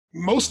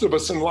most of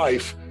us in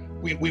life,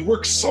 we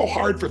work so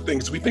hard for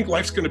things. We think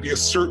life's going to be a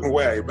certain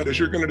way, but as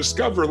you're going to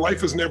discover,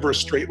 life is never a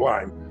straight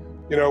line.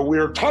 You know,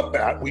 we're taught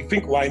that. We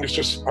think line is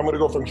just, I'm going to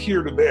go from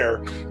here to there.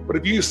 But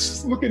if you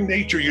look in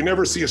nature, you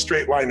never see a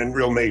straight line in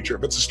real nature.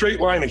 If it's a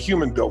straight line, a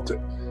human built it.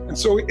 And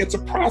so it's a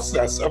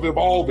process of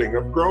evolving,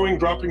 of growing,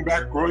 dropping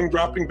back, growing,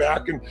 dropping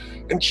back.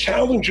 And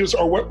challenges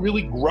are what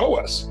really grow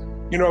us.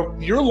 You know,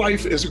 your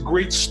life is a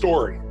great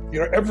story. You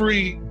know,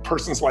 every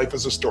person's life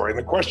is a story. And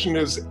the question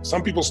is,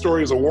 some people's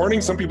story is a warning,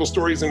 some people's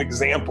story is an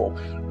example.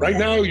 Right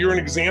now, you're an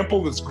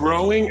example that's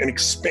growing and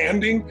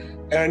expanding,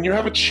 and you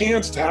have a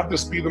chance to have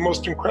this be the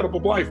most incredible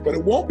life. But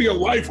it won't be a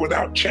life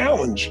without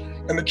challenge.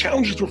 And the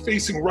challenges we're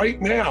facing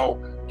right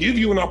now give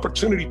you an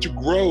opportunity to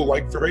grow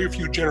like very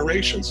few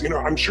generations. You know,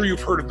 I'm sure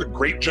you've heard of the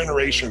Great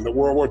Generation, the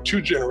World War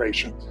II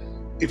generation.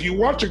 If you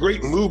watch a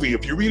great movie,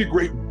 if you read a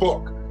great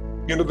book,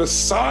 you know, the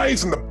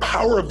size and the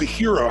power of the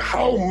hero,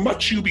 how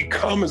much you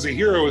become as a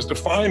hero is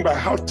defined by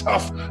how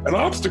tough an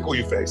obstacle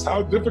you face,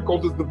 how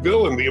difficult is the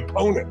villain, the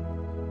opponent.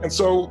 And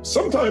so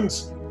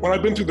sometimes when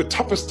I've been through the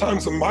toughest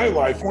times of my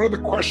life, one of the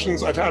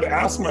questions I've had to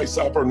ask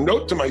myself or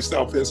note to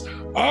myself is,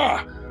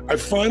 I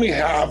finally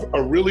have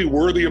a really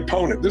worthy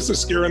opponent. This is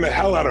scaring the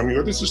hell out of me,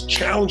 or this is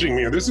challenging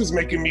me, or this is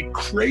making me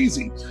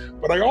crazy.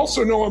 But I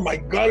also know in my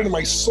gut and in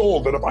my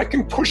soul that if I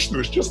can push through,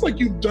 it's just like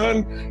you've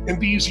done in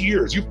these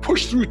years. You've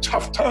pushed through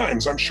tough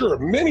times, I'm sure,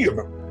 many of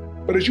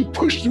them. But as you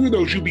push through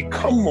those, you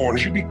become more. And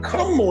as you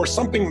become more,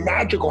 something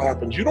magical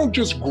happens. You don't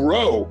just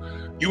grow,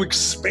 you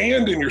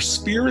expand in your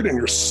spirit and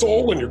your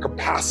soul and your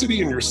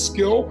capacity and your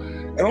skill.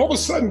 And all of a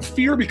sudden,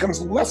 fear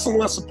becomes less and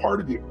less a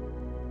part of you.